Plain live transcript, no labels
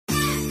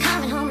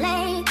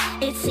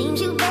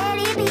Seems you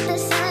barely beat the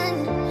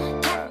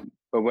sun.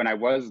 But when I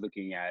was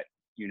looking at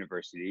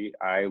university,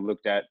 I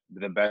looked at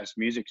the best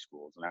music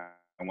schools, and I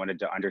wanted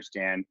to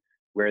understand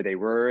where they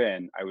were.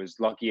 And I was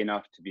lucky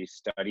enough to be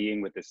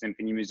studying with a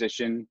symphony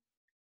musician,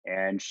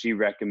 and she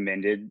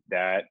recommended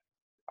that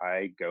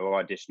I go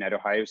audition at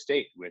Ohio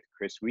State with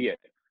Chris Wiat.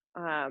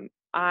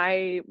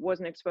 I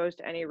wasn't exposed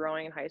to any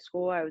rowing in high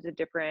school. I was a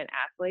different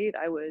athlete.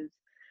 I was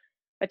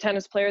a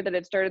tennis player that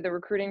had started the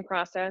recruiting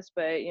process,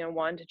 but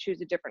wanted to choose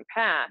a different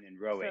path. And in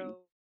rowing,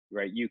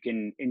 right, you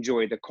can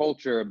enjoy the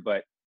culture,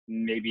 but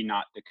maybe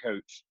not the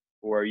coach,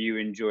 or you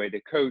enjoy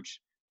the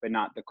coach, but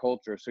not the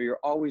culture. So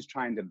you're always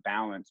trying to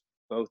balance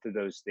both of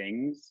those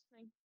things.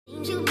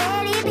 I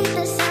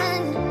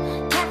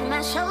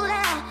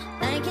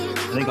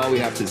think all we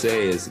have to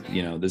say is,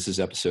 this is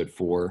episode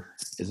 4,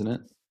 isn't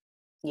it?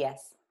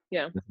 Yes.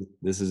 Yeah.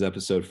 This is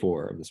episode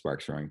 4 of the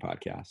Sparks Rowing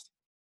podcast.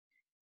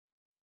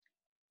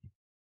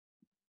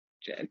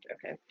 Okay.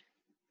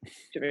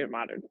 Should be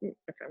modern.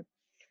 Okay.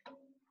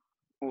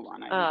 Hold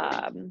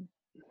on.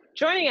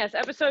 Joining us,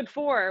 episode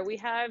 4, we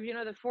have,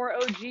 the 4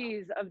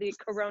 OGs of the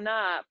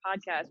Corona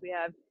podcast. We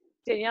have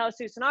Daniela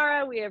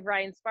Susanara, we have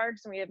Ryan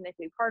Sparks, and we have Nick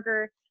Lee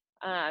Parker.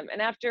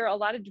 And after a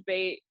lot of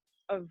debate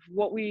of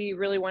what we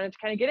really wanted to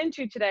kind of get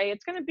into today,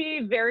 it's going to be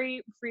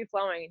very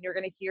free-flowing. And you're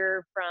going to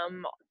hear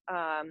from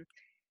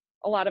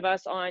a lot of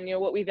us on,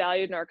 what we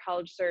valued in our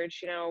college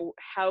search,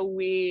 how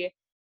we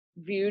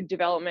viewed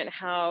development,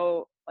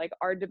 how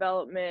our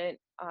development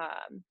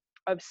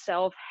of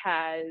self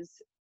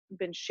has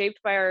been shaped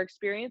by our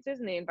experiences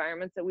and the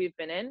environments that we've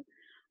been in.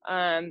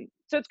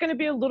 So it's going to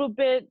be a little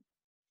bit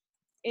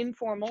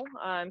informal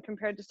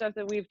compared to stuff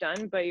that we've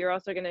done, but you're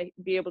also going to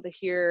be able to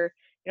hear,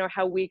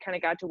 how we kind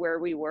of got to where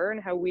we were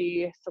and how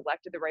we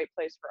selected the right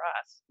place for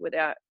us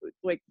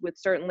with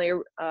certainly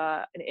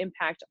an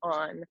impact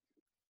on,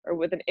 or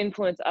with an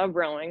influence of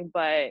rowing,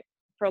 but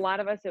for a lot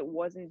of us, it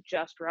wasn't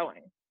just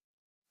rowing.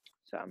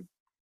 So.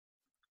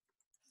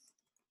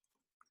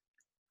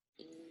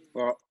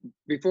 Well,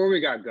 before we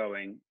got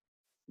going,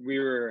 we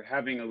were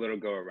having a little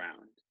go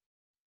around,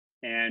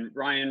 and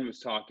Ryan was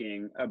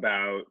talking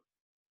about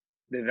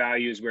the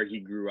values where he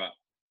grew up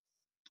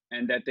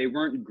and that they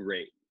weren't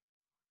great.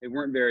 They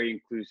weren't very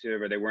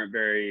inclusive, or they weren't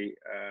very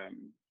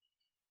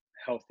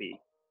healthy.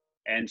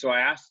 And so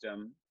I asked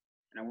him,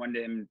 and I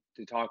wanted him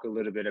to talk a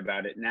little bit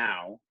about it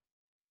now,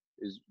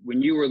 is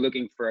when you were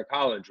looking for a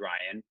college,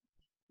 Ryan,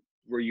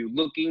 were you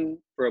looking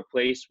for a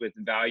place with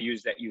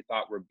values that you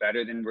thought were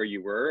better than where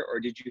you were, or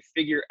did you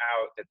figure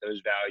out that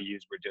those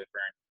values were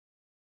different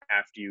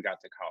after you got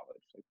to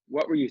college?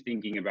 What were you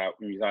thinking about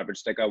when you thought about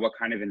just what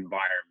kind of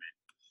environment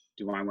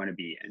do I want to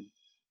be in?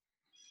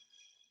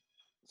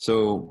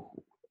 So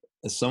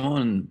as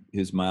someone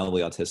who's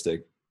mildly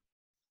autistic,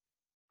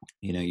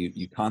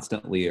 you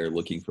constantly are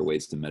looking for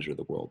ways to measure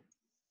the world.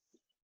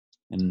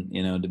 And,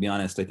 to be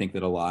honest, I think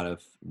that a lot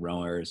of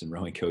rowers and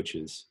rowing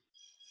coaches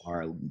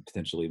are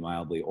potentially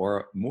mildly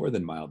or more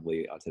than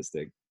mildly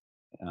autistic.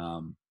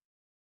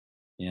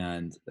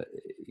 And,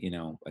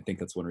 I think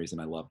that's one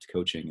reason I loved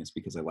coaching, is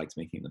because I liked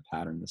making the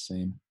pattern the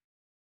same.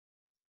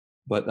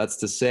 But that's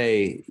to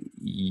say,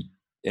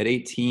 at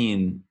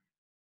 18,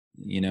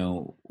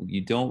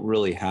 you don't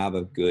really have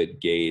a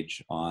good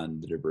gauge on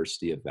the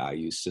diversity of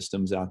value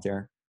systems out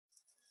there.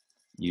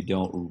 You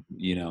don't,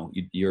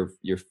 you're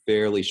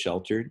fairly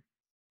sheltered.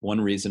 One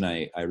reason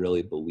I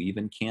really believe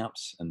in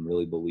camps and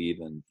really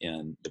believe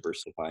in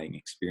diversifying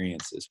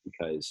experiences,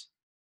 because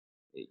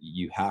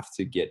you have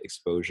to get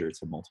exposure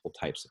to multiple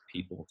types of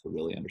people to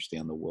really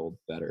understand the world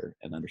better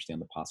and understand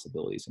the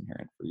possibilities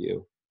inherent for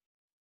you.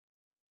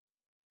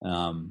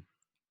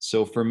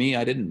 So for me,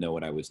 I didn't know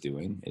what I was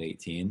doing at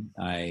 18.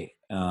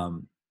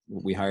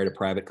 We hired a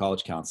private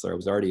college counselor. I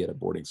was already at a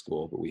boarding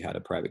school, but we had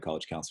a private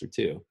college counselor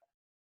too.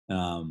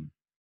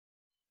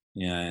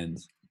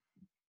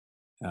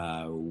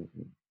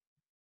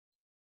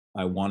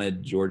 I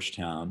wanted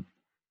Georgetown,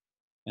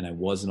 and I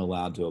wasn't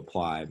allowed to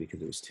apply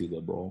because it was too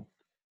liberal.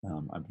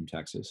 I'm from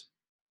Texas.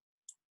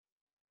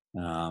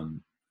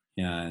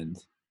 And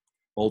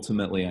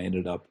ultimately I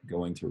ended up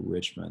going to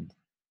Richmond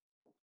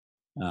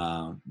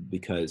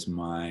because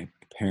my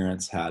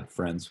parents had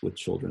friends with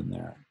children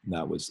there. And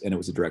it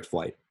was a direct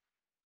flight.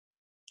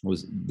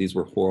 These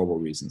were horrible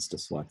reasons to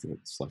select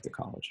a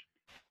college.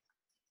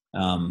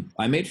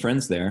 I made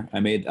friends there.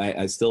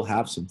 I still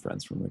have some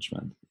friends from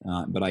Richmond,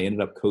 but I ended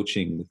up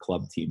coaching the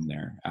club team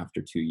there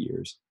after 2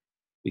 years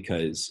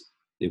because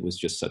it was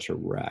just such a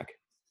wreck.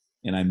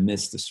 And I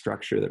missed the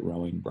structure that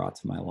rowing brought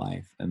to my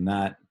life. And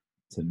that,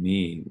 to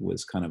me,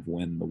 was kind of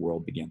when the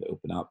world began to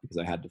open up, because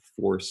I had to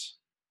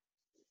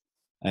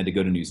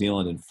go to New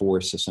Zealand and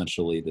force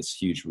essentially this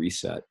huge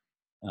reset,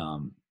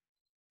 and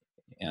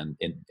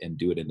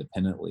do it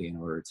independently in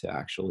order to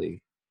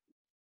actually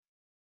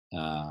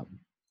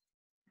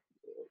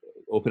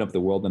open up the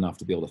world enough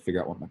to be able to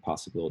figure out what my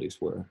possibilities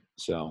were.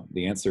 So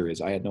the answer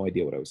is, I had no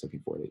idea what I was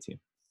looking for at 18.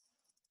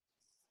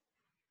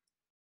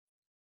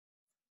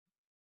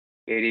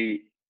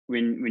 Katie,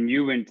 when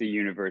you went to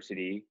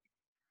university,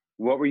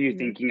 what were you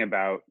thinking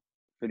about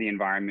for the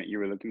environment you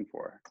were looking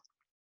for?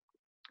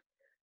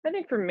 I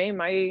think for me,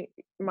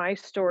 my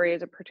story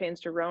as it pertains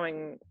to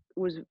rowing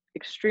was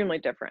extremely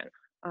different.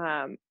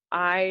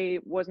 I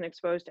wasn't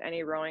exposed to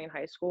any rowing in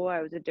high school.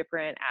 I was a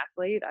different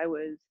athlete. I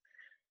was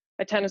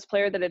a tennis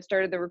player that had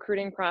started the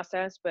recruiting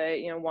process, but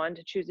wanted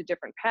to choose a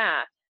different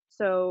path.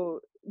 So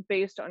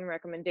based on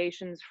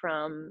recommendations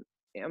from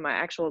my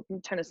actual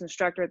tennis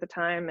instructor at the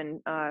time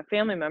and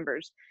family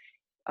members,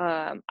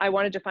 I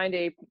wanted to find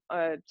a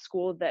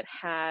school that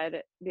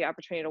had the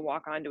opportunity to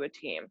walk onto a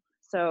team.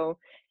 So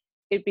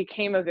it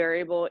became a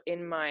variable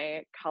in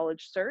my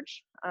college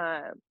search.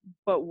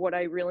 But what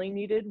I really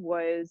needed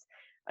was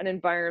an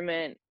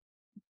environment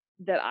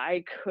that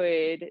I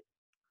could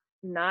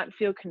not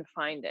feel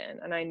confined in.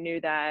 And I knew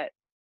that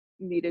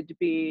needed to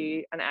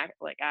be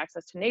like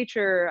access to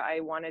nature. I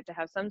wanted to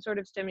have some sort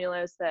of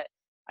stimulus that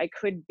I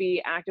could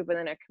be active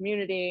within a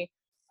community,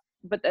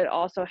 but that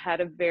also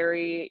had a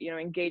very,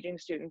 engaging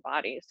student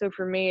body. So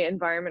for me,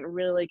 environment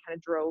really kind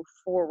of drove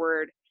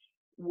forward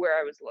where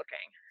I was looking.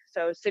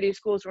 So city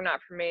schools were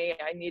not for me.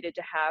 I needed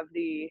to have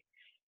the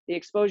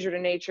exposure to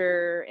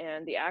nature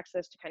and the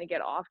access to kind of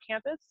get off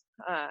campus,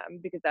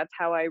 because that's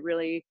how I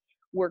really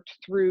worked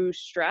through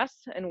stress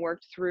and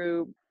worked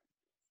through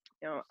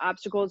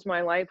obstacles in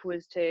my life,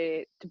 was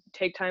to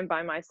take time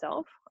by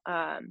myself.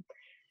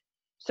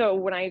 So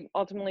when I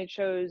ultimately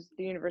chose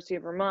the University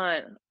of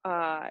Vermont,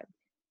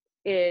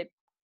 the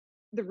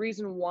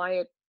reason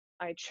why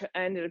I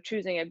ended up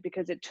choosing it,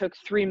 because it took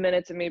 3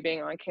 minutes of me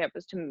being on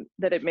campus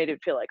that it made it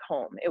feel like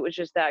home. It was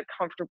just that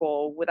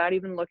comfortable without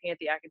even looking at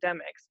the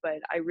academics, but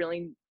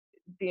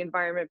the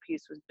environment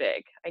piece was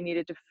big. I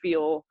needed to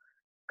feel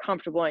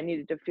comfortable. I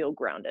needed to feel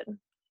grounded.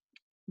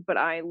 But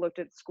I looked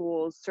at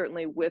schools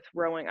certainly with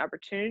rowing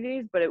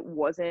opportunities, but it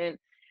wasn't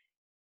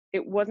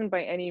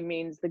by any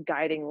means the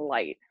guiding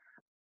light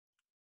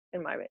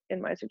in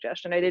my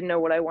suggestion. I didn't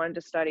know what I wanted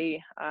to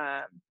study.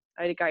 I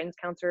had a guidance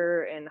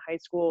counselor in high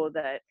school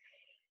that,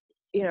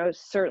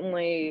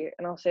 certainly,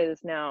 and I'll say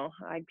this now,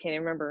 I can't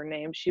even remember her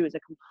name. She was a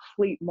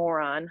complete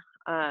moron.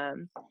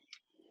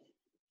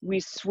 We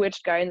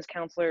switched guidance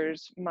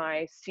counselors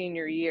my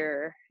senior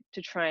year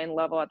to try and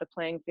level out the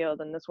playing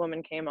field. And this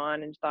woman came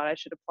on and thought I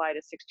should apply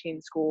to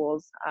 16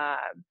 schools.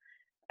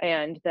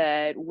 And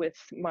that with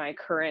my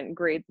current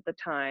grades at the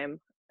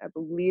time, I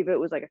believe it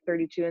was like a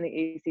 32 in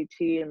the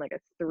ACT and like a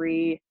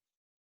 3.7,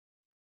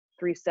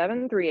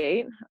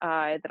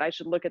 3.8, that I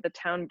should look at the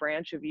town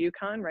branch of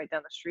UConn right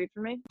down the street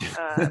from me.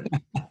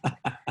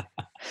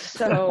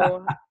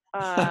 So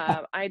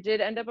I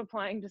did end up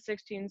applying to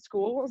 16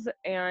 schools,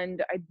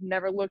 and I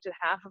never looked at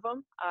half of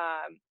them.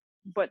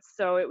 But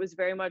so it was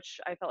very much,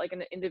 I felt like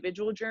an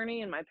individual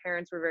journey, and my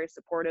parents were very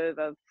supportive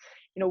of,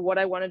 what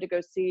I wanted to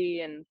go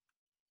see and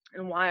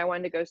why I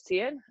wanted to go see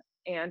it.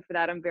 And for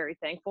that, I'm very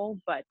thankful.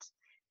 But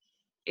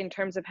in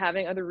terms of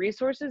having other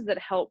resources that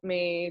helped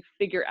me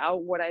figure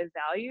out what I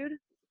valued,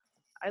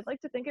 I'd like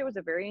to think it was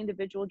a very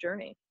individual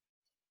journey.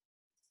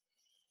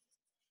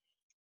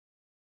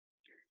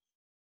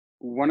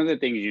 One of the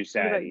things you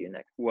said What about you,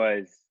 Nick?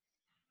 was,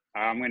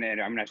 I'm gonna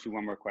ask you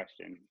one more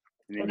question,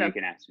 and then Okay. you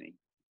can ask me.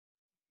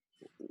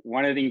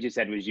 One of the things you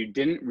said was you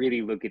didn't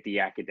really look at the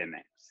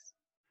academics.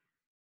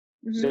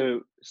 Mm-hmm.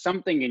 So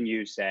something in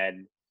you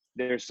said,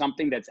 there's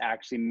something that's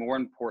actually more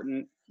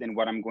important than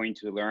what I'm going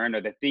to learn,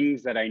 or the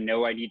things that I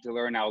know I need to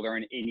learn, I'll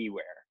learn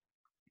anywhere.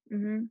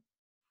 Mm-hmm.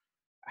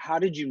 How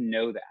did you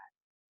know that?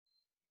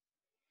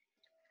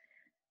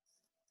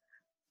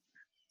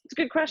 It's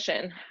a good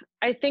question.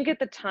 I think at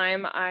the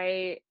time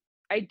I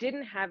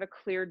didn't have a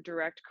clear,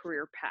 direct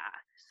career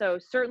path. So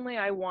certainly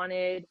I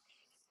wanted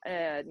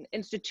an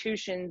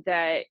institution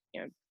that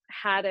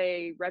had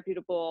a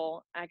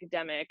reputable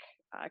academic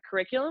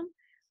curriculum,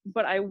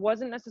 but I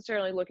wasn't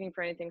necessarily looking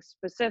for anything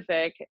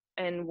specific.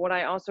 And what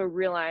I also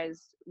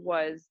realized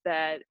was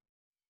that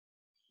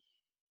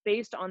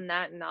based on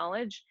that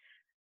knowledge,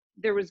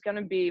 there was going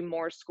to be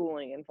more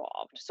schooling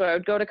involved. So I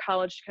would go to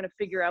college to kind of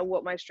figure out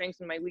what my strengths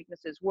and my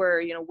weaknesses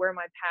were, where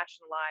my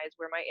passion lies,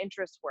 where my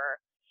interests were.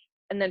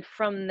 And then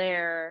from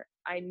there,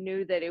 I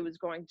knew that it was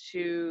going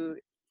to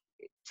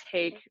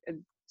take a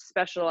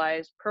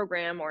specialized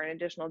program or an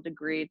additional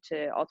degree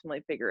to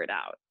ultimately figure it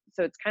out.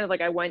 So it's kind of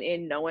like I went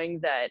in knowing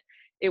that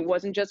it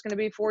wasn't just going to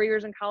be 4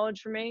 years in college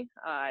for me,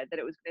 that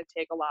it was going to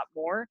take a lot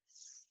more.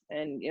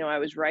 And, I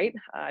was right,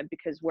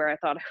 because where I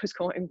thought I was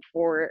going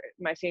for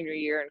my senior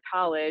year in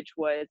college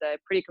was a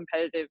pretty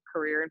competitive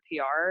career in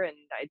PR, and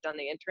I'd done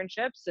the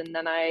internships, and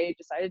then I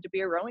decided to be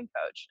a rowing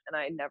coach, and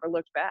I never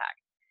looked back.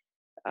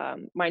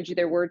 Mind you,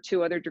 there were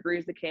 2 other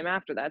degrees that came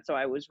after that, so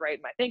I was right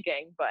in my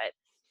thinking, but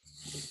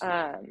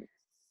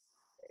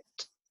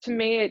to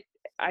me,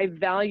 I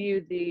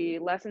value the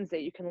lessons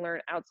that you can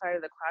learn outside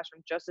of the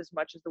classroom just as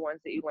much as the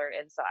ones that you learn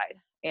inside.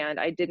 And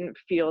I didn't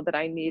feel that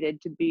I needed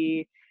to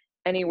be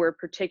anywhere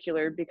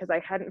particular because I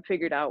hadn't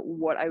figured out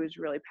what I was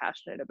really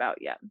passionate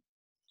about yet.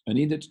 I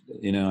need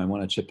to, I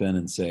want to chip in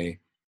and say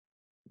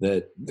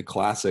that the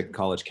classic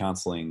college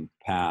counseling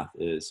path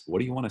is, what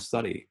do you want to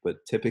study?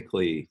 But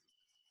typically,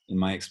 in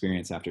my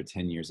experience, after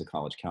 10 years of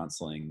college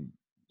counseling,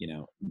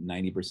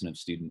 90% of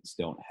students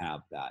don't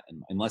have that.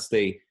 And unless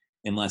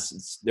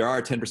there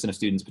are 10% of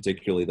students,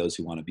 particularly those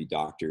who want to be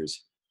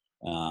doctors,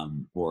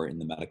 or in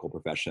the medical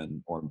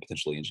profession, or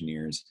potentially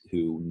engineers,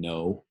 who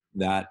know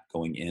that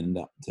going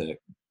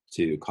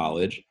into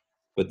college,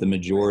 but the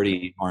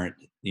majority aren't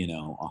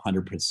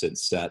 100%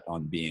 set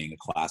on being a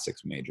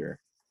classics major.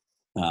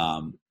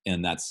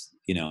 And that's,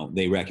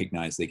 they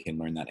recognize they can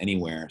learn that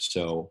anywhere.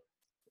 So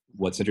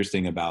what's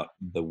interesting about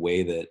the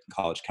way that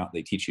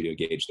they teach you to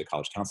gauge the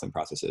college counseling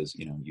process is,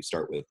 you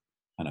start with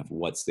kind of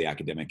what's the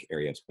academic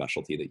area of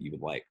specialty that you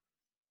would like.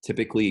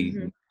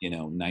 Typically,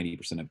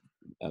 90%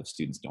 of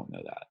students don't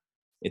know that.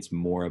 It's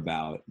more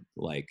about,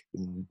 like,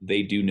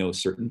 they do know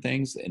certain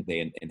things, and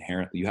they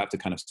inherently, you have to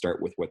kind of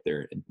start with what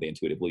they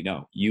intuitively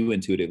know. You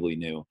intuitively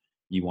knew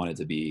you wanted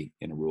to be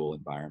in a rural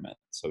environment,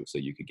 so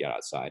you could get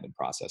outside and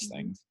process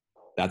things.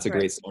 That's a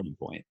great starting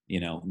point.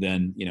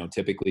 Then,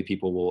 typically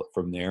people will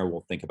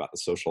think about the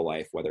social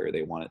life, whether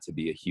they want it to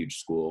be a huge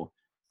school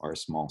or a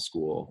small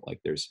school. Like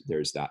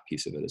there's that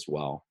piece of it as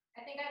well.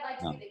 I think I'd like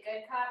to be the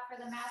good cop for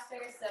the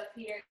masters, so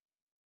Peter.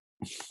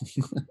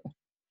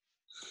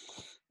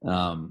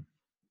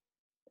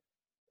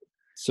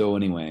 So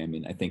anyway, I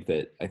mean, I think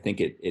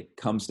it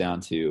comes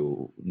down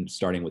to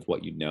starting with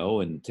what you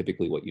know, and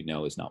typically what you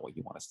know is not what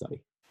you want to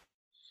study.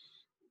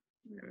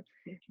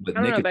 But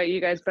I don't know about you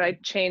guys, but I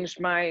changed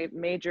my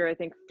major, I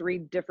think 3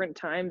 different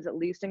times, at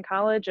least in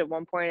college. At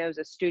one point I was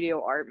a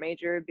studio art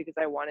major because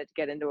I wanted to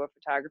get into a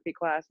photography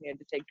class, and you had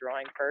to take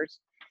drawing first.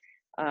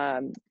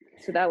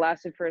 So that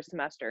lasted for a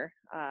semester.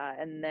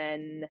 And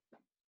then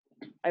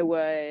I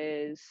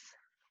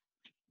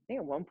think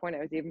at one point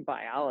I was even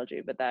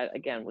biology, but that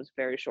again was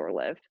very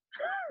short-lived.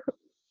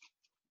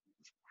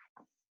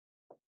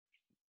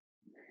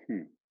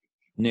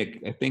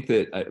 Nick, I think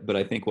that, but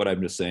I think what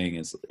I'm just saying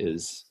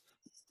is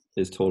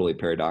totally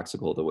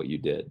paradoxical to what you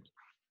did,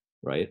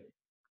 right?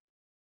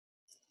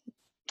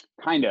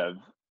 Kind of.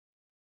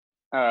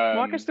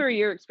 Walk us through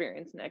your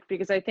experience, Nick,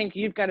 because I think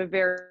you've got a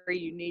very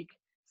unique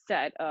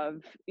set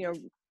of,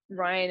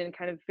 Ryan, and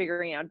kind of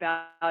figuring out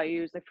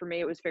values. Like for me,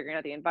 it was figuring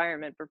out the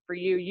environment, but for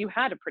you, you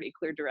had a pretty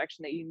clear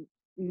direction that you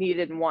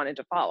needed and wanted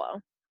to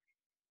follow.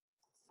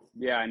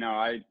 Yeah, I know.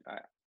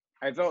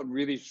 I felt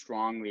really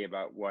strongly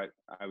about what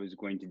I was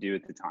going to do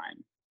at the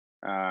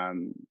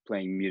time,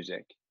 playing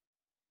music.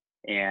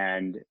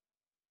 And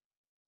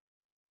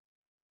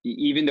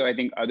even though I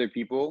think other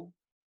people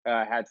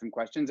had some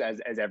questions,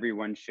 as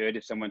everyone should,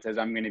 if someone says,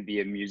 I'm going to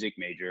be a music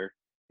major,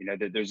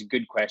 there's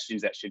good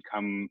questions that should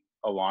come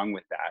along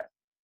with that.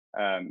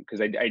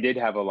 Because I did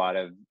have a lot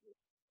of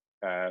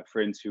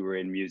friends who were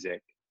in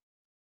music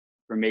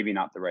for maybe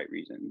not the right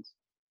reasons.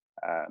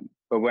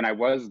 But when I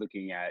was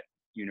looking at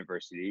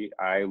university,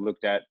 I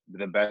looked at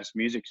the best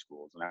music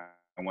schools, and I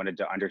wanted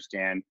to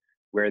understand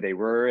where they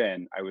were.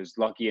 And I was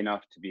lucky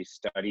enough to be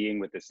studying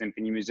with a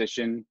symphony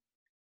musician,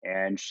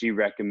 and she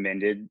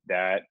recommended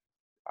that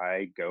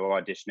I go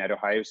audition at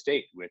Ohio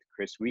State with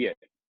Chris Wiett.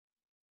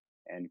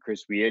 And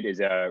Chris Wiett is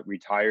a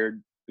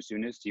retired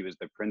bassoonist. He was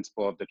the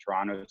principal of the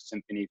Toronto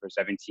Symphony for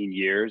 17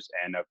 years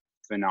and a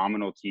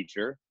phenomenal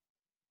teacher.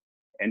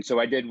 And so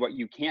I did what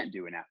you can't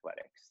do in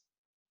athletics.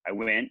 I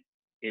went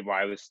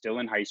while I was still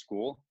in high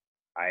school.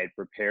 I had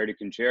prepared a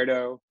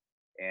concerto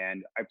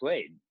and I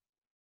played.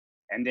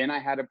 And then I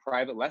had a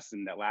private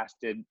lesson that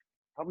lasted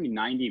probably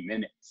 90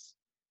 minutes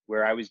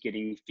where I was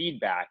getting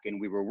feedback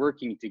and we were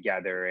working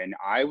together, and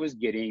I was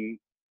getting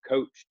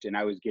coached and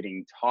I was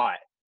getting taught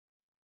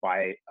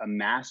by a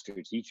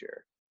master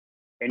teacher.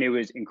 And it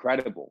was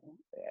incredible.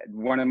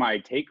 One of my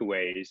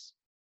takeaways,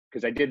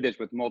 because I did this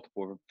with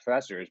multiple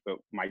professors, but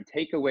my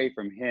takeaway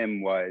from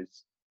him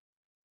was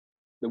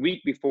the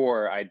week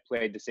before I'd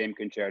played the same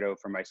concerto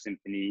for my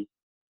symphony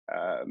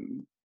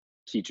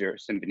teacher,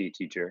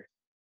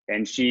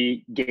 and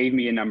she gave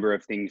me a number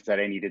of things that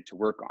I needed to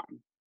work on.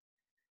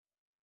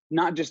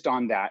 Not just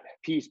on that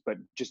piece, but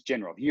just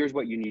general. Here's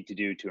what you need to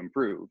do to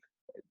improve.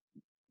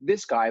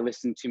 This guy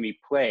listened to me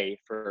play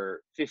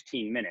for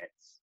 15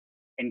 minutes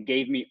and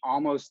gave me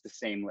almost the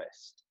same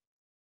list.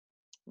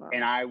 Wow.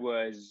 And I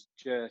was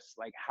just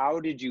like, how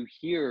did you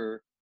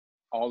hear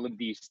all of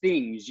these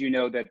things?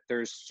 That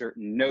there's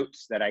certain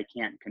notes that I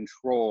can't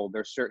control.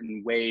 There's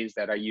certain ways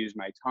that I use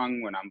my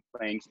tongue when I'm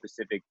playing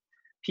specific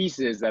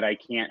pieces that I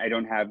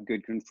don't have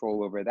good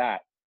control over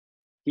that.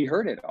 He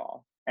heard it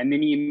all. And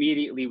then he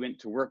immediately went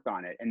to work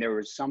on it. And there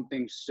was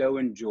something so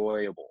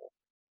enjoyable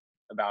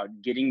about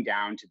getting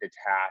down to the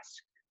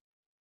task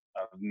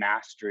of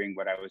mastering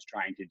what I was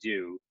trying to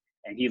do.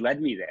 And he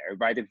led me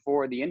there.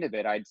 Before the end of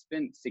it, I'd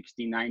spent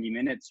 60, 90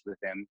 minutes with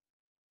him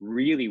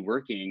really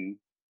working,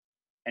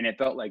 and it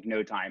felt like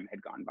no time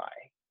had gone by.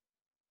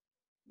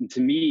 And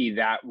to me,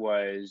 that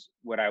was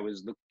what I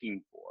was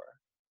looking for.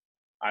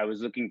 I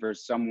was looking for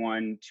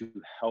someone to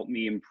help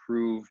me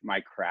improve my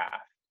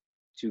craft,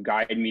 to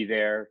guide me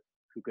there,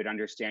 who could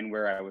understand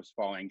where I was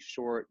falling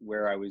short,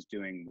 where I was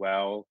doing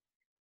well,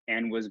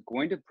 and was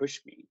going to push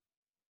me.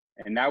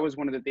 And that was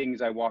one of the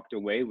things I walked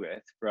away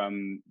with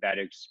from that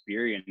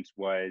experience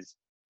was,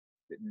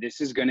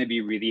 this is going to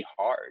be really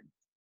hard.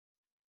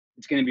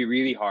 it's going to be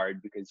really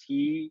hard because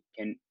he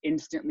can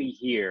instantly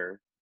hear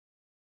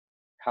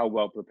how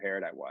well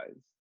prepared I was.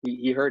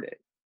 He heard it.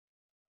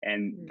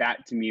 And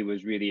that to me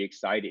was really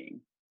exciting.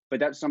 But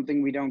that's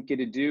something we don't get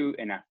to do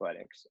in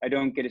athletics. I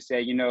don't get to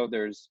say,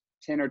 there's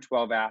 10 or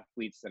 12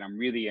 athletes that I'm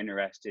really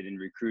interested in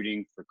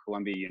recruiting for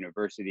Columbia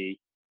University.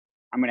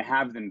 I'm going to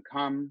have them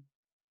come.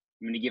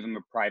 I'm going to give them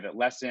a private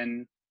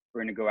lesson.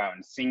 We're going to go out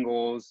in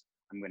singles.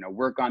 I'm going to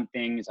work on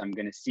things. I'm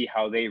going to see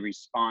how they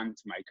respond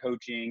to my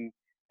coaching.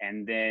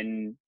 And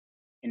then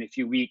in a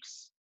few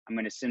weeks, I'm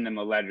going to send them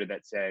a letter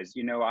that says,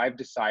 I've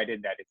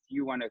decided that if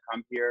you want to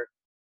come here,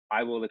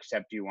 I will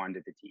accept you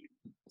onto the team.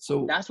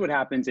 So that's what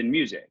happens in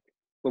music,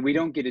 but we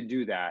don't get to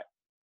do that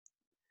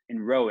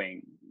in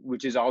rowing,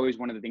 which is always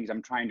one of the things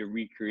I'm trying to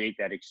recreate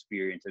that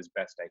experience as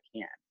best I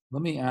can.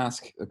 let me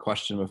ask a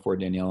question before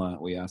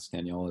we ask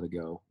Daniela to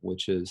go,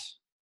 which is,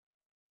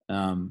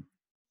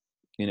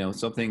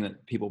 something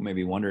that people may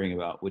be wondering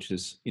about, which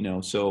is,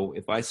 so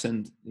if I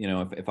send,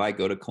 if I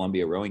go to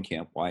Columbia rowing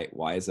camp,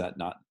 why is that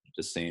not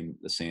the same,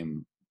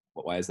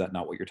 why is that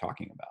not what you're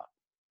talking about?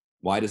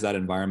 Why does that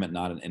environment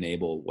not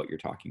enable what you're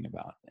talking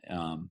about?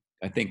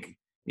 I think,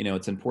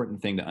 it's an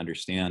important thing to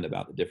understand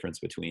about the difference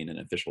between an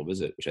official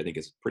visit, which I think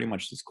is pretty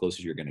much as close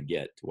as you're going to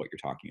get to what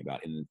you're talking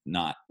about, and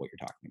not what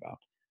you're talking about.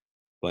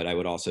 But I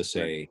would also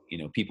say,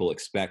 people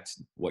expect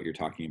what you're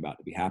talking about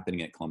to be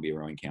happening at Columbia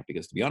Rowing Camp,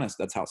 because to be honest,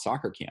 that's how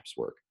soccer camps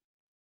work,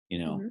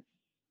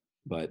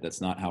 but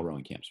that's not how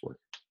rowing camps work.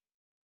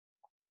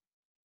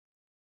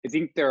 I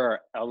think there are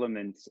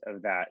elements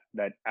of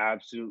that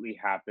absolutely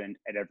happen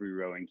at every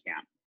rowing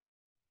camp.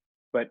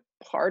 But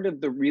part of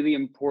the really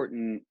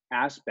important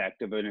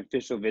aspect of an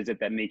official visit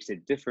that makes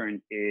it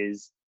different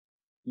is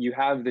you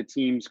have the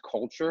team's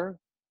culture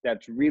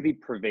that's really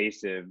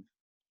pervasive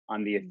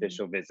on the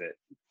official visit.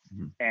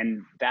 Mm-hmm.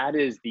 And that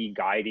is the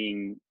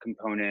guiding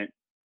component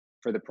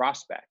for the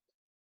prospect.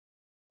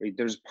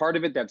 There's part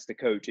of it that's the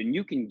coach, and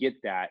you can get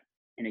that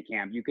in a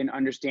camp. You can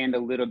understand a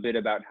little bit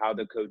about how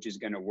the coach is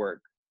going to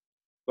work.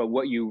 But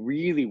what you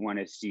really want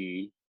to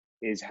see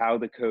is how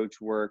the coach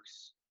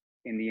works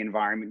in the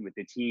environment with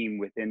the team,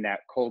 within that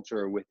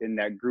culture, within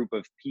that group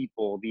of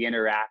people, the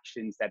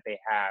interactions that they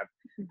have,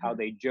 how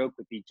they joke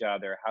with each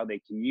other, how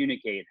they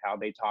communicate, how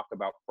they talk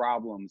about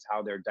problems,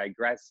 how they're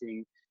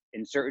digressing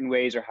in certain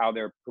ways or how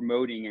they're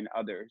promoting in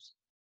others.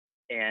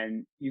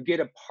 And you get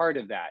a part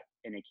of that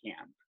in a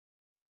camp,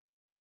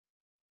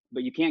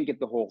 but you can't get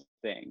the whole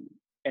thing.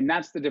 And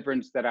that's the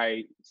difference that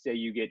I say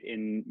you get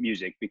in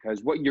music,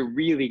 because what you're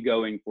really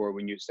going for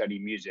when you study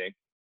music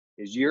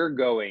is you're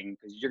going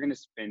because you're going to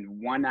spend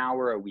 1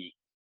 hour a week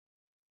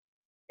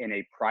in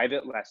a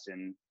private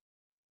lesson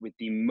with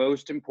the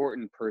most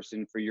important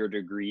person for your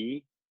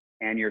degree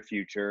and your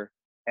future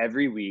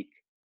every week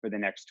for the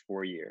next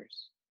 4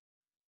 years.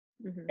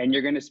 And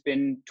you're going to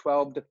spend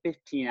 12 to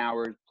 15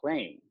 hours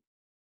playing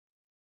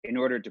in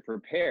order to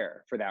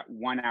prepare for that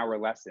 1 hour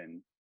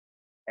lesson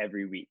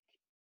every week.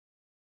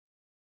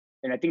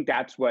 And I think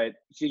that's so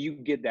you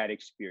get that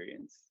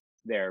experience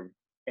there,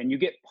 and you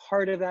get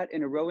part of that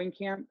in a rowing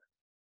camp,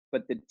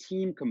 but the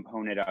team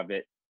component of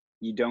it,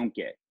 you don't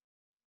get.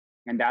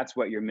 And that's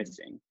what you're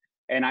missing.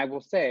 And I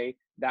will say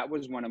that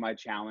was one of my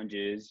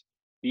challenges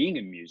being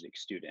a music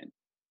student.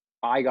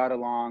 I got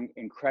along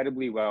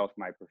incredibly well with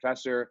my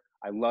professor.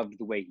 I loved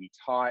the way he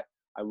taught.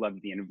 I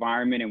loved the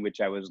environment in which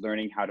I was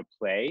learning how to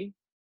play.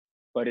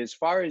 But as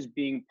far as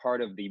being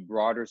part of the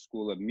broader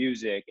school of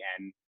music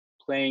and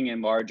playing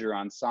in larger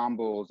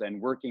ensembles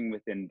and working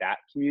within that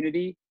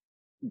community,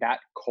 that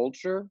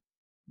culture,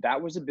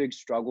 that was a big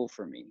struggle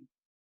for me.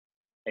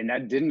 And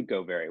that didn't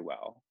go very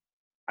well.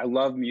 I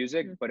love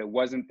music, but it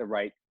wasn't the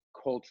right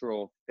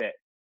cultural fit.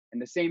 And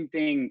the same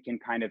thing can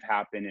kind of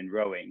happen in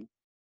rowing,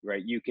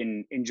 right? You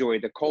can enjoy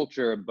the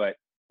culture, but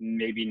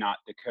maybe not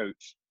the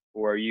coach,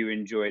 or you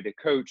enjoy the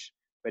coach,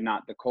 but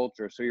not the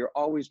culture. So you're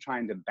always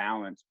trying to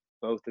balance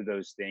both of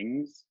those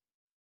things.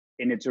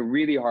 And it's a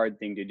really hard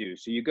thing to do.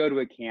 So you go to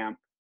a camp,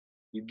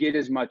 you get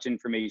as much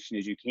information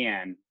as you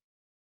can.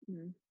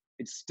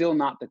 It's still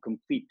not the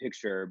complete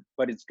picture,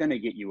 but it's going to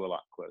get you a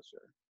lot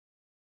closer.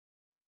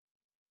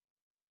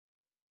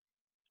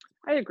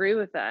 I agree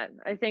with that.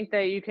 I think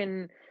that you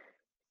can,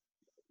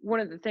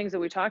 one of the things that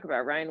we talk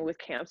about, Ryan, with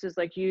camps is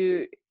like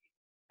you,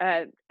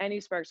 at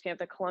any Sparks camp,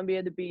 the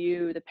Columbia, the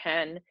BU, the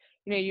Penn,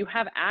 you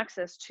have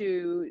access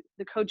to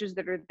the coaches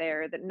that are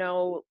there that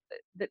know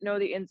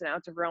the ins and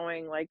outs of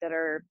rowing, like that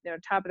are,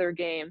 top of their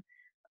game.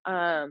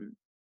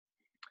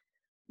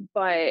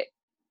 But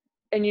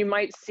you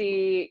might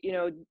see,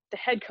 the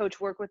head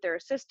coach work with their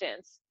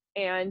assistants.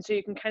 And so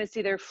you can kind of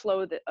see their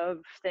flow of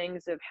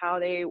things, of how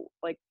they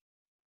like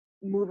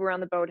move around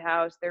the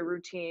boathouse, their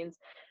routines,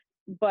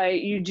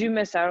 but you do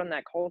miss out on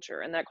that culture,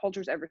 and that culture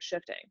is ever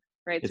shifting,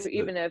 right? It's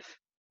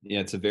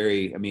a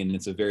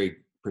very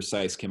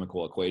precise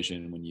chemical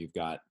equation when you've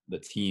got the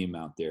team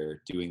out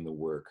there doing the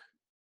work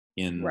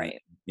in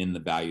the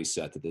value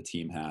set that the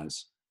team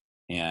has,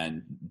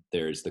 and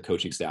there's the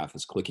coaching staff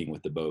is clicking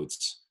with the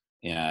boats,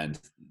 and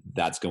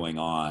that's going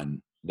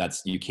on.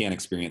 You can't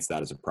experience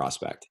that as a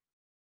prospect.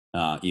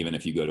 even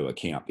if you go to a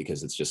camp,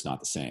 because it's just not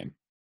the same.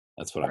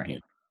 That's what I'm Right.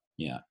 hearing.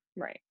 Yeah.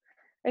 Right.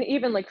 And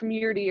even like from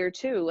year to year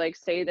too, like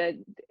say that,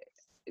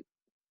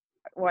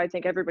 well, I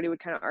think everybody would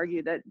kind of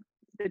argue that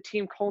the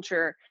team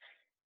culture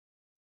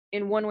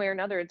in one way or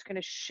another, it's going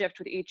to shift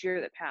with each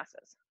year that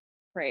passes.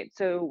 Right.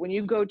 So when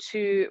you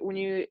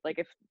like,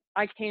 if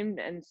I came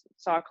and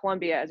saw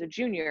Columbia as a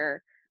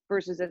junior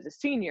versus as a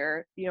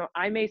senior,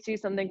 I may see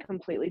something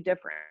completely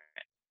different.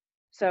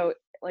 So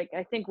like,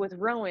 I think with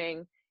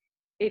rowing,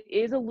 it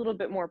is a little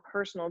bit more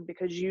personal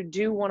because you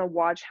do want to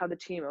watch how the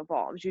team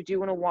evolves. You do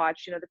want to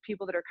watch, the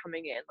people that are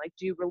coming in. Like,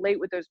 do you relate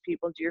with those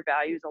people? Do your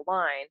values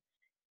align?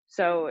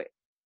 So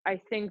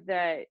I think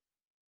that,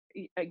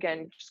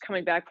 again, just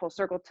coming back full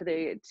circle to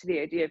the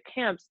idea of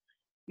camps,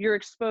 you're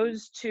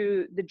exposed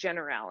to the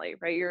generality,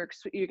 right?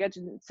 You get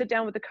to sit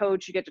down with the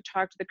coach, you get to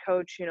talk to the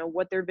coach,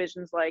 what their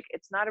vision's like.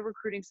 It's not a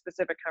recruiting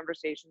specific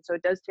conversation. So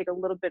it does take a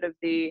little bit of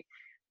the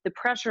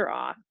pressure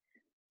off,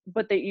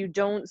 but that you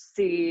don't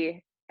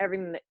see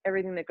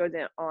everything that goes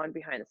on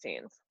behind the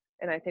scenes.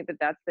 And I think that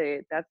that's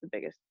the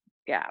biggest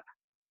gap.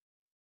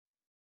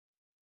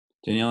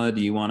 Daniela,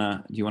 do you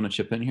wanna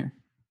chip in here?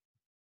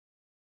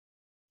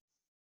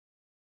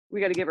 We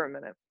got to give her a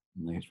minute.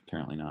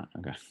 Apparently not.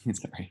 Okay,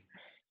 sorry.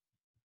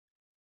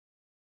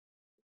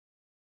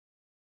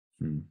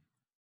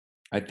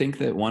 I think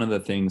that one of the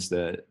things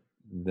that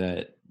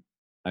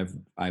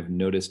I've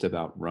noticed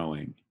about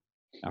rowing,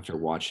 after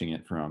watching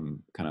it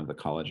from kind of the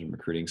college and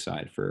recruiting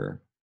side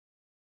for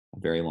a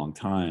very long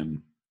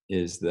time,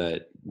 is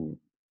that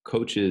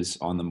coaches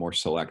on the more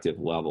selective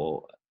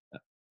level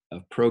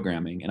of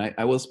programming, and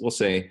I will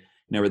say,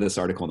 I read this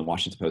article in the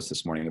Washington Post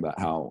this morning about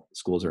how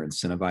schools are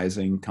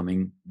incentivizing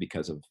coming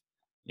because of,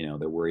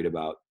 they're worried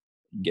about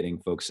getting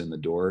folks in the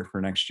door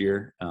for next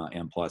year,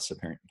 and plus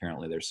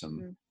apparently there's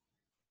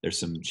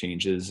some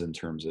changes in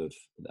terms of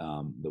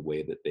the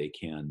way that they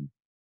can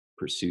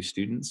pursue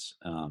students,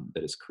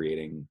 that is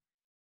creating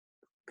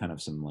kind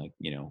of some, like,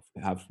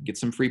 get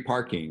some free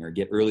parking or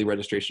get early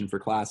registration for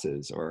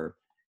classes, or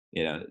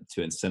to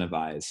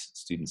incentivize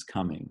students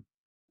coming,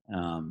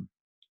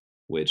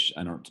 which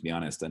to be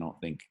honest, I don't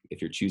think,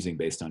 if you're choosing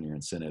based on your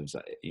incentives,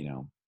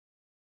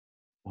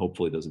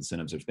 hopefully those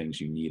incentives are things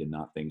you need and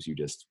not things you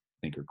just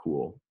think are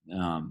cool,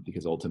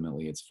 because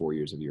ultimately it's 4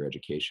 years of your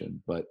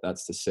education. But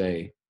that's to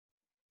say,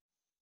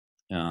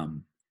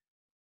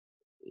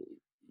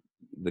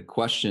 the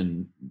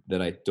question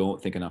that I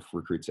don't think enough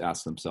recruits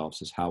ask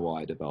themselves is, how will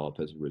I develop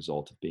as a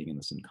result of being in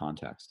this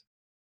context?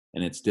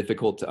 And it's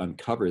difficult to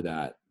uncover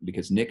that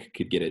because Nick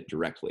could get it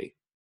directly.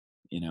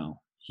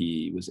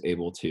 He was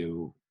able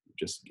to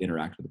just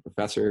interact with the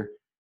professor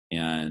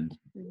and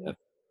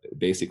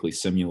basically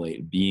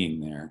simulate being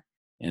there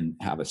and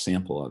have a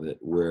sample of it.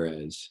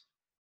 Whereas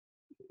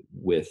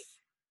with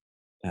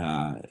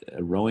a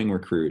rowing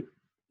recruit,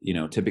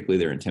 typically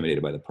they're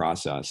intimidated by the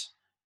process.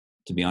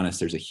 To be honest,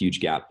 there's a huge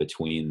gap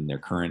between their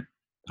current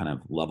kind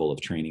of level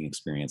of training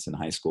experience in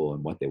high school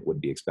and what they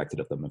would be expected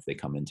of them if they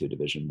come into a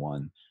Division I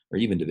or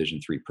even Division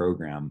III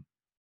program,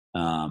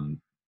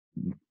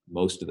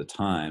 most of the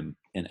time.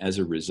 And as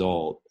a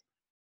result,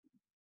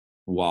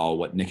 while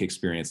what Nick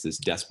experienced is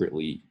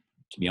desperately,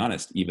 to be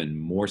honest, even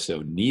more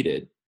so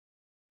needed,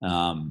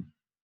 and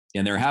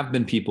there have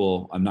been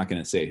people, I'm not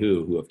going to say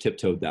who have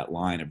tiptoed that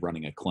line of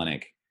running a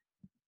clinic,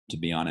 to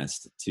be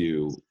honest,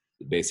 to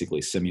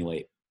basically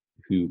simulate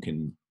who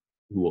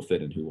will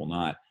fit and who will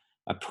not.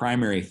 A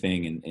primary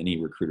thing in any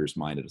recruiter's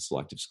mind at a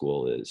selective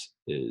school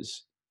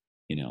is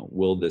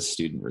will this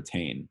student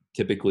retain?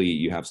 Typically,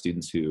 you have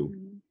students who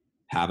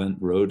haven't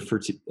rowed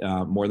for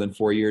more than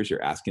 4 years.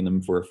 You're asking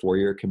them for a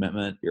 4-year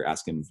commitment. You're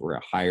asking them for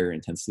a higher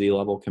intensity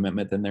level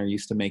commitment than they're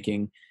used to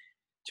making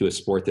to a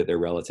sport that they're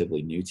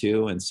relatively new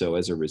to. And so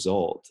as a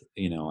result,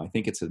 I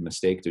think it's a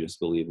mistake to just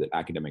believe that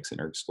academics and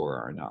ERG score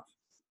are enough.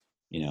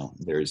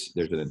 There's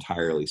an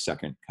entirely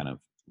second kind of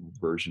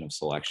version of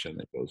selection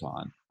that goes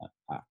on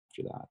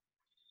after that.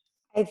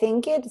 I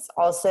think it's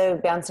also,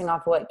 bouncing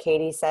off what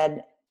Katie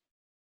said,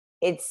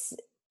 it's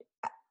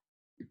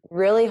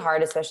really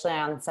hard, especially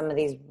on some of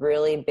these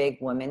really big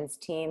women's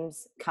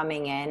teams,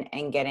 coming in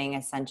and getting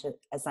a sense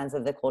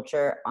of the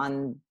culture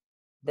on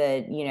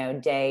the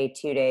day,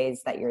 2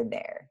 days that you're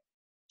there,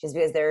 just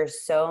because there are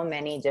so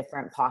many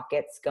different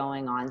pockets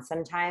going on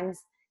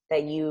sometimes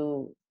that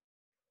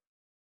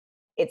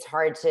it's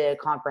hard to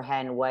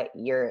comprehend what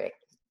you're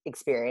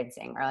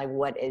experiencing, or like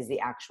what is the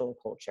actual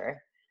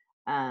culture.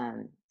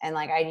 And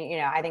like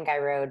I think I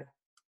rowed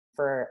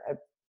for a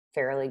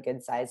fairly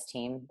good sized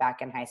team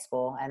back in high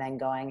school, and then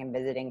going and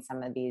visiting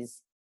some of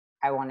these,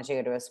 I wanted to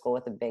go to a school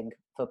with a big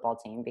football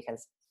team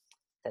because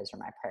those are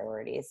my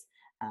priorities.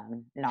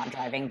 Not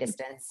driving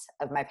distance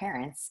of my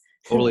parents.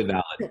 Totally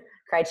valid.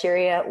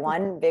 Criteria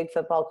 1, big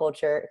football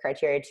culture.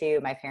 Criteria 2,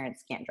 my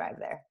parents can't drive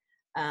there.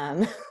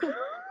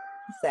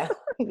 So,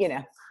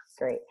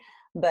 great.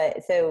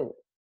 But so,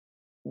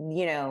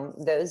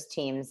 those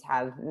teams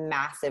have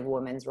massive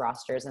women's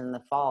rosters in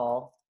the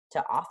fall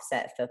to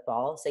offset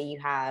football. So you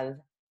have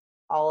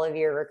all of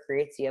your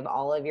recruits, you have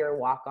all of your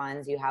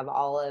walk-ons, you have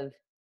all of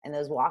and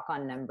those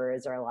walk-on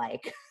numbers are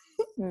like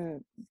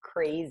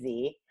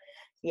crazy.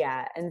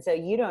 Yeah. And so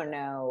you don't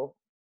know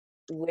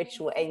which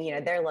way, and you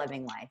know, they're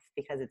loving life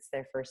because it's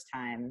their first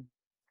time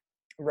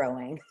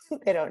rowing.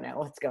 They don't know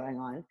what's going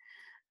on.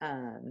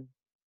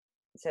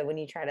 So when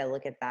you try to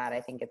look at that,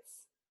 I think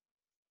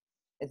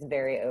it's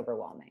very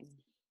overwhelming.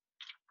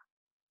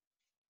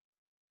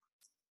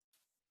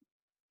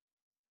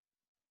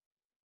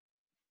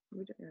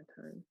 We don't have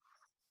time.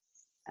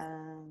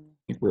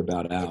 I think we're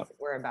about out.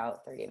 We're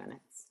about 30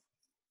 minutes.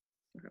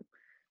 Okay.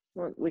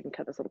 Well, we can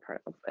cut this little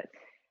part off, but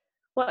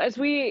well, I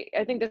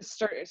think this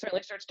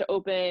certainly starts to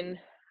open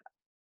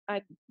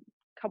a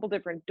couple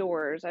different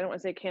doors. I don't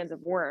want to say cans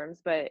of worms,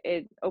 but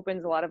it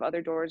opens a lot of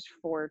other doors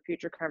for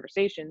future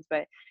conversations.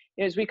 But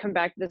you know, as we come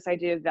back to this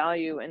idea of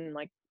value and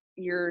like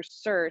your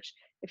search,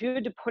 if you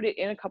had to put it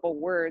in a couple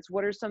words,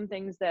 what are some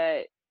things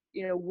that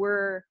you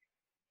know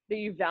that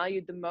you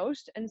valued the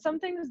most, and some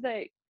things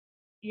that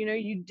you know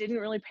you didn't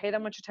really pay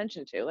that much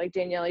attention to? Like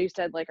Danielle, you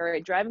said, like, all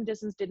right, driving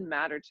distance didn't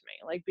matter to me,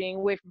 like being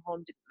away from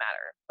home didn't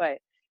matter. But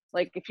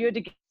like if you had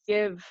to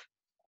give,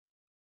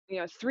 you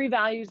know, 3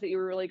 values that you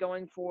were really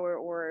going for,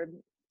 or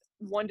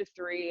 1 to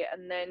 3,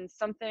 and then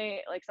some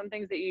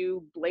things that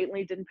you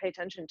blatantly didn't pay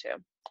attention to,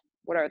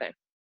 what are they?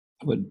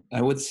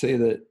 I would say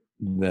that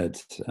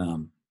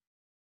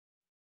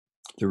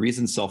the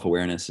reason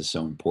self-awareness is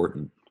so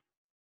important,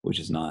 which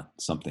is not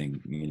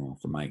something, you know,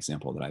 from my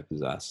example that I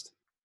possessed,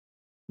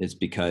 is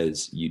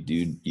because you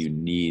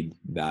need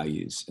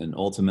values. And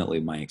ultimately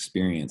my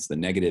experience, the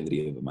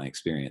negativity of my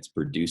experience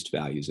produced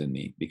values in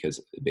me, because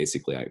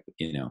basically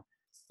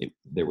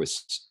there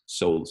was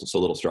so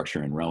little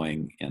structure in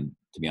rowing. And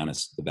to be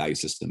honest, the value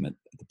system at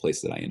the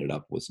place that I ended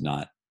up was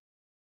not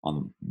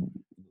on the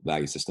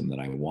value system that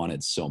I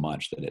wanted so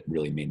much that it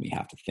really made me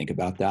have to think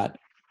about that.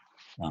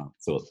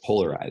 So it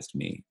polarized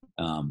me.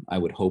 I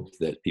would hope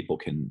that people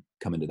can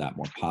come into that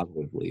more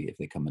positively if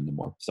they come into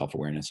more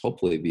self-awareness,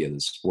 hopefully via the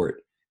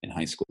sport in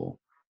high school.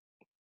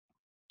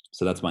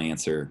 So that's my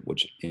answer,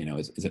 which, you know,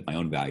 isn't my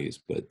own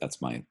values, but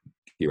that's my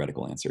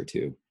theoretical answer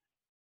to,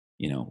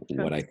 you know,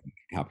 Sure. what I think,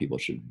 how people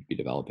should be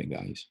developing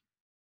values.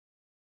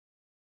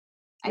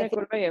 Nick,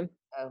 what about you?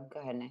 Oh, go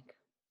ahead, Nick.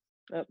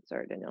 Oh,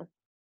 sorry, Danielle.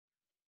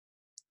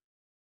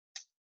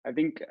 I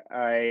think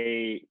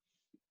I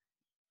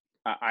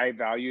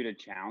valued a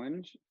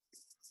challenge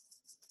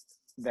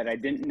that I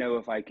didn't know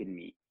if I could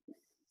meet.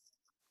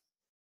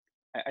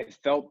 I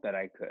felt that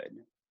I could,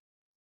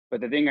 but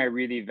the thing I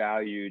really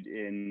valued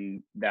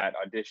in that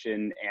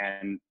audition,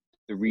 and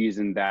the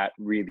reason that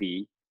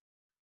really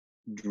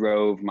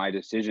drove my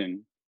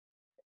decision,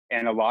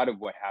 and a lot of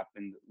what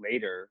happened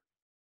later,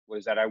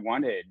 was that I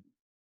wanted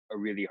a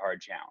really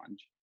hard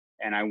challenge,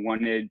 and I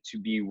wanted to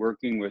be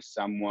working with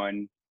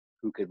someone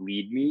who could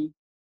lead me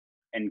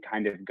and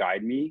kind of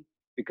guide me,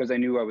 because I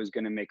knew I was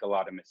going to make a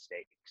lot of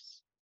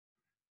mistakes,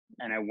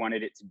 and I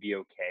wanted it to be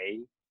okay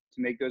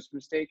to make those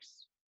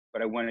mistakes,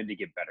 but I wanted to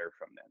get better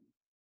from them.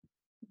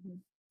 Mm-hmm.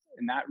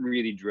 And that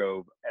really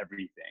drove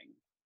everything.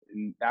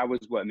 And that was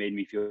what made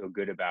me feel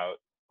good about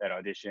that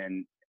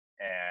audition,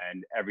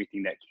 and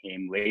everything that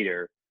came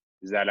later,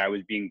 is that I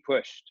was being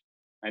pushed.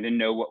 I didn't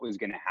know what was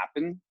going to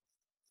happen,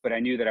 but I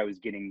knew that I was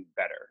getting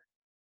better.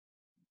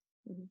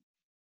 Mm-hmm.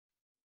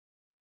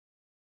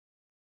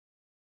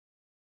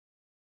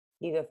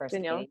 You go first,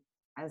 Danielle. Katie.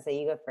 I would say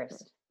you go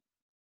first.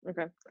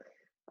 Okay.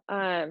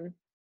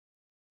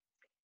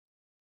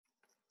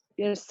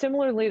 You know,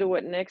 similarly to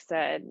what Nick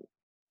said,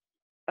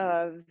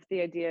 of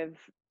the idea of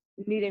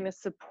needing the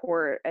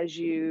support as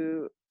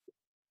you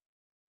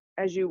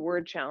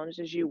were challenged,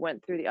 as you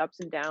went through the ups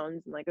and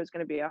downs, and like it was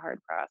going to be a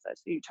hard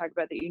process. You talked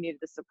about that you needed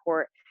the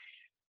support.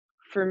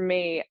 For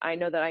me, I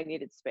know that I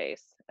needed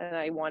space, and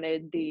I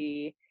wanted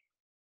the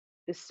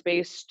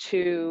space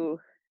to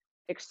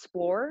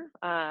explore,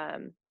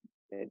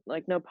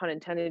 like no pun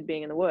intended,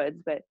 being in the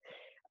woods, but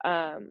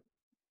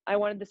I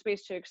wanted the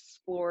space to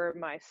explore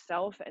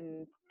myself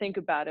and think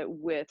about it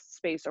with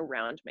space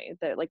around me,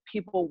 that like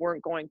people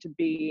weren't going to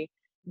be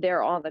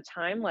there all the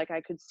time. Like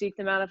I could seek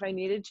them out if I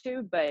needed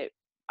to, but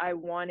I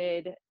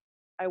wanted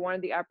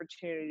the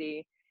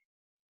opportunity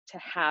to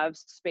have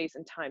space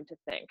and time to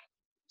think.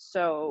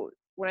 So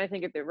when I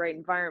think of the right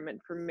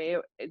environment, for me,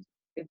 it's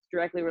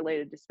directly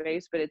related to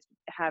space, but it's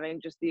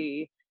having just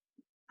the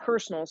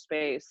personal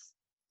space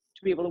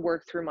to be able to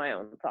work through my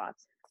own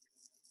thoughts.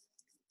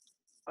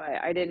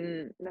 I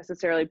didn't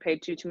necessarily pay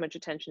too much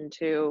attention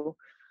to,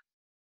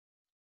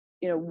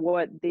 you know,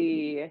 what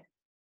the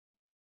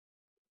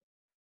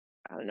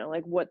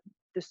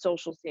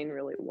social scene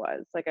really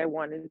was. Like I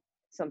wanted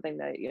something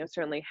that, you know,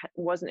 certainly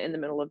wasn't in the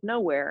middle of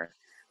nowhere,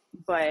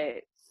 but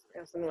you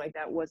know, something like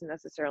that wasn't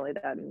necessarily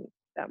that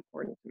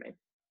important to me.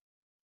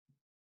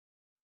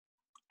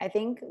 I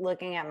think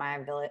looking at my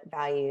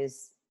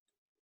values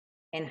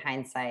in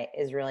hindsight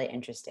is really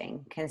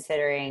interesting,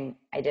 considering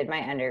I did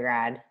my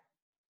undergrad.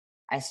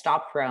 I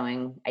stopped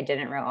rowing. I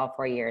didn't row all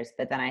 4 years,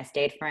 but then I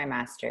stayed for my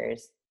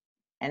master's,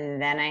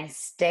 and then I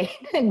stayed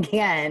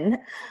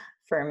again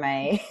for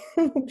my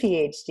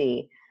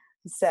PhD.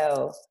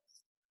 So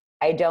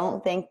I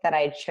don't think that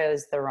I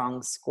chose the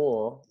wrong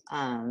school.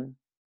 And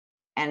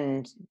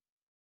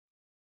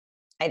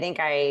I think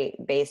I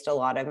based a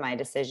lot of my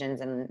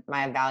decisions, and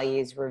my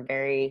values were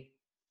very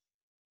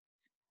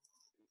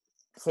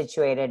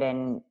situated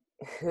in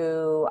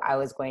who I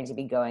was going to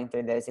be going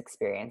through those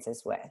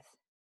experiences with.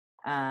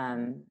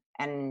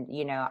 And,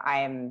 you know,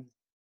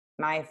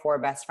 my 4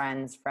 best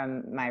friends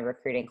from my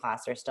recruiting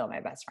class are still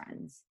my best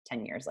friends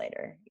 10 years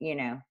later, you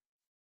know.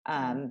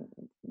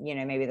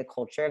 Maybe the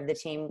culture of the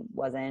team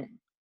wasn't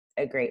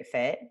a great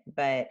fit,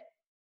 but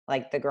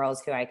like the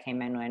girls who I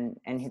came in when,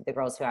 and the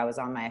girls who I was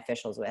on my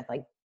officials with,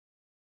 like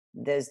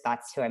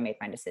that's who I made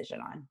my decision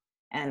on.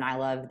 And I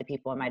love the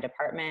people in my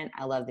department.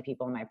 I love the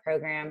people in my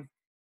program.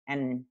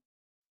 And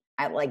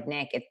I, like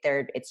Nick,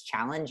 it's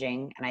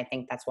challenging. And I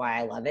think that's why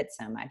I love it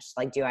so much.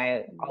 Like, do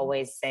I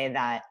always say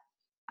that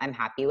I'm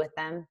happy with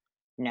them?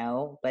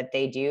 No, but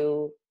they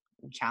do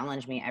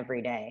challenge me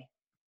every day.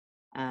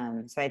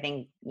 So I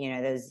think, you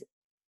know,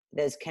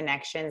 those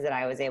connections that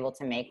I was able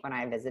to make when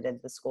I visited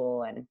the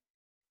school and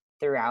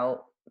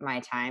throughout my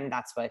time,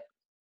 that's what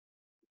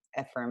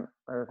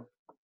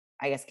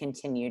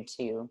continued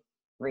to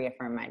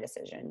reaffirm my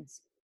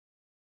decisions.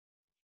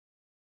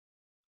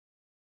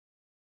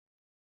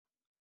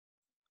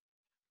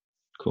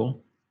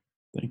 Cool.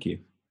 Thank you.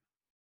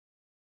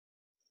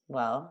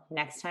 Well,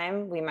 next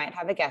time we might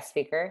have a guest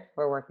speaker.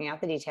 We're working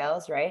out the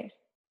details, right?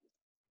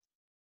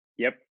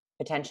 Yep.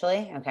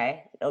 Potentially.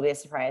 Okay. It'll be a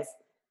surprise.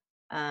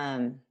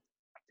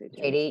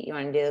 Katie, you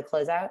want to do the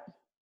closeout?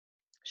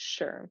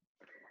 Sure.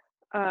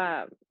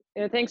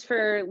 Thanks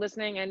for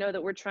listening. I know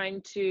that we're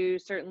trying to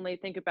certainly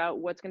think about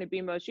what's going to be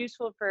most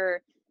useful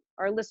for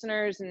our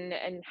listeners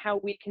and how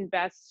we can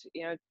best,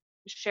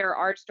 share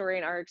our story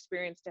and our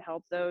experience to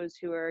help those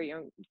who are,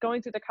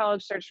 going through the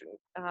college search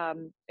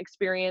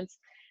experience,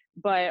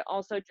 but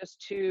also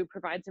just to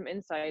provide some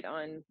insight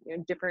on,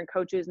 different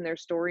coaches and their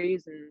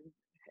stories and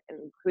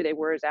who they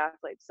were as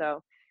athletes.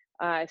 So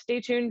stay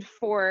tuned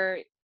for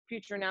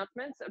future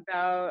announcements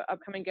about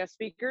upcoming guest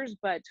speakers,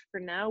 but for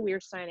now we are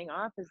signing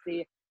off as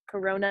the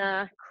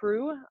Corona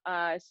crew,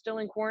 still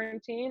in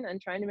quarantine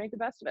and trying to make the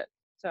best of it.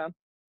 So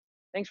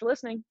thanks for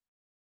listening.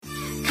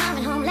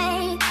 Coming home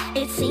late,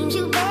 it seems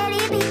you barely